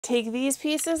Take these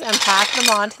pieces and pack them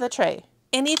onto the tray.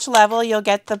 In each level, you'll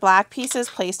get the black pieces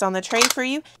placed on the tray for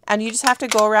you, and you just have to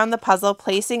go around the puzzle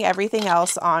placing everything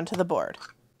else onto the board.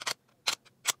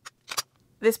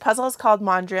 This puzzle is called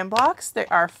Mondrian Blocks.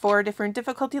 There are 4 different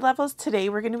difficulty levels. Today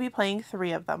we're going to be playing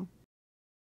 3 of them.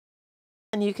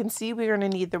 And you can see we're going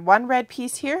to need the 1 red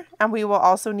piece here, and we will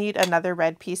also need another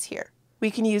red piece here. We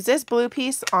can use this blue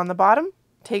piece on the bottom.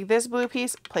 Take this blue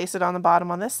piece, place it on the bottom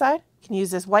on this side. You can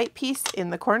use this white piece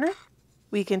in the corner.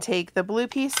 We can take the blue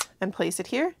piece and place it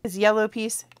here. This yellow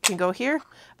piece can go here,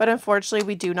 but unfortunately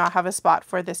we do not have a spot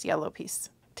for this yellow piece.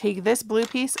 Take this blue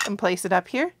piece and place it up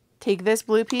here. Take this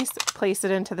blue piece, place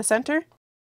it into the center.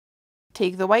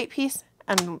 Take the white piece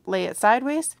and lay it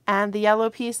sideways, and the yellow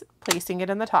piece, placing it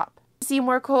in the top. To see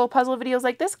more cool puzzle videos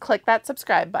like this, click that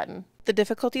subscribe button. The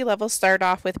difficulty levels start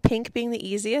off with pink being the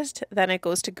easiest, then it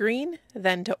goes to green,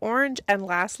 then to orange, and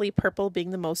lastly purple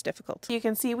being the most difficult. You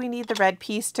can see we need the red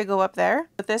piece to go up there.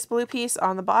 Put this blue piece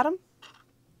on the bottom.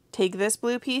 Take this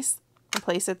blue piece and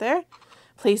place it there.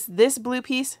 Place this blue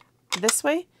piece this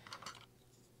way.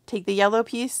 Take the yellow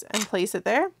piece and place it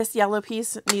there. This yellow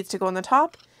piece needs to go on the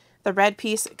top. The red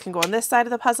piece can go on this side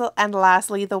of the puzzle, and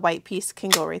lastly the white piece can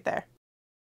go right there.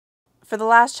 For the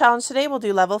last challenge today, we'll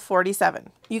do level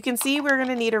 47. You can see we're going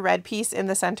to need a red piece in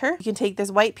the center. You can take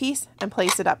this white piece and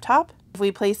place it up top. If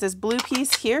we place this blue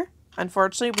piece here,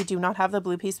 unfortunately, we do not have the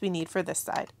blue piece we need for this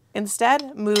side.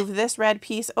 Instead, move this red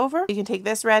piece over. You can take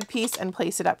this red piece and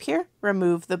place it up here.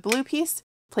 Remove the blue piece,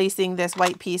 placing this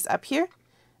white piece up here.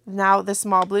 Now the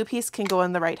small blue piece can go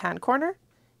in the right-hand corner.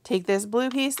 Take this blue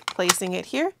piece, placing it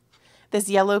here. This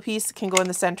yellow piece can go in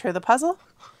the center of the puzzle.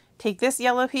 Take this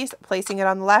yellow piece, placing it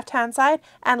on the left-hand side,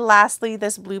 and lastly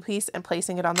this blue piece and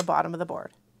placing it on the bottom of the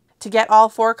board. To get all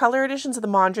 4 color editions of the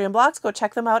Mondrian Blocks, go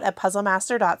check them out at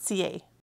puzzlemaster.ca.